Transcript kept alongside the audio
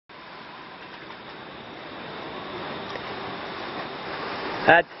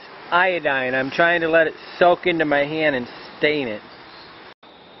That's iodine. I'm trying to let it soak into my hand and stain it.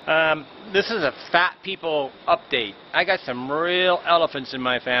 This is a fat people update. I got some real elephants in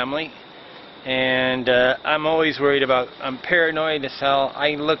my family, and I'm always worried about, I'm paranoid as hell.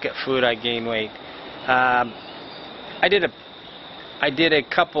 I look at food, I gain weight. I did a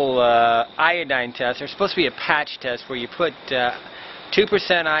couple iodine tests. There's supposed to be a patch test where you put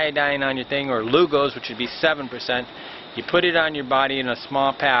 2% iodine on your thing, or Lugos, which would be 7%. You put it on your body in a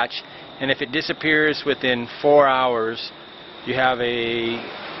small patch, and if it disappears within 4 hours, you have a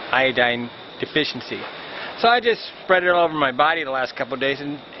iodine deficiency. So I just spread it all over my body the last couple of days,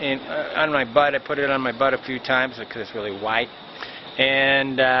 and on my butt. I put it on my butt a few times because it's really white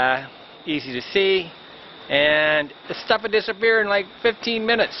and easy to see, and the stuff would disappear in like 15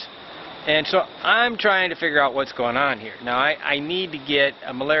 minutes. And so I'm trying to figure out what's going on here. Now I need to get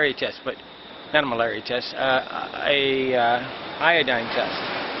a malaria test, but not a malaria test, iodine test.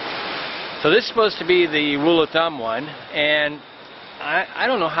 So this is supposed to be the rule of thumb one, and I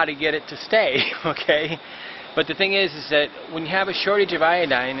don't know how to get it to stay, okay? But the thing is that when you have a shortage of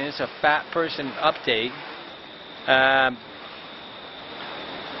iodine, and it's a fat person update,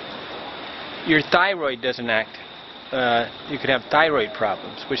 your thyroid doesn't act. You could have thyroid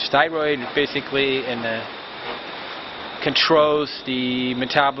problems, which thyroid basically controls the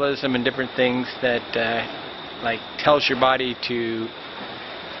metabolism and different things that like tells your body to,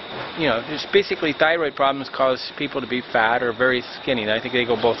 you know, there's basically thyroid problems cause people to be fat or very skinny. I think they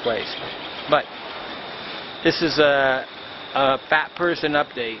go both ways. But this is a fat person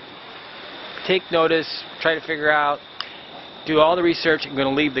update. Take notice, try to figure out, do all the research. I'm going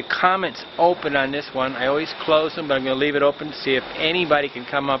to leave the comments open on this one. I always close them, but I'm going to leave it open to see if anybody can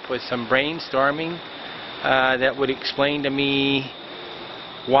come up with some brainstorming that would explain to me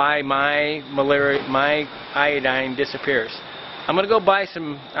why my iodine disappears. I'm going to go buy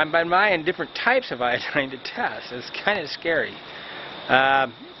some. I'm buying different types of iodine to test. It's kind of scary.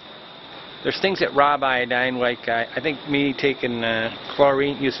 There's things that rob iodine, like I think me taking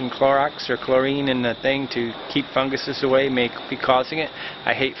chlorine, using Clorox or chlorine in the thing to keep funguses away may be causing it.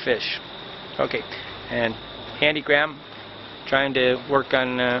 I hate fish. Okay, and Andy Graham trying to work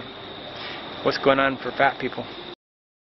on what's going on for fat people.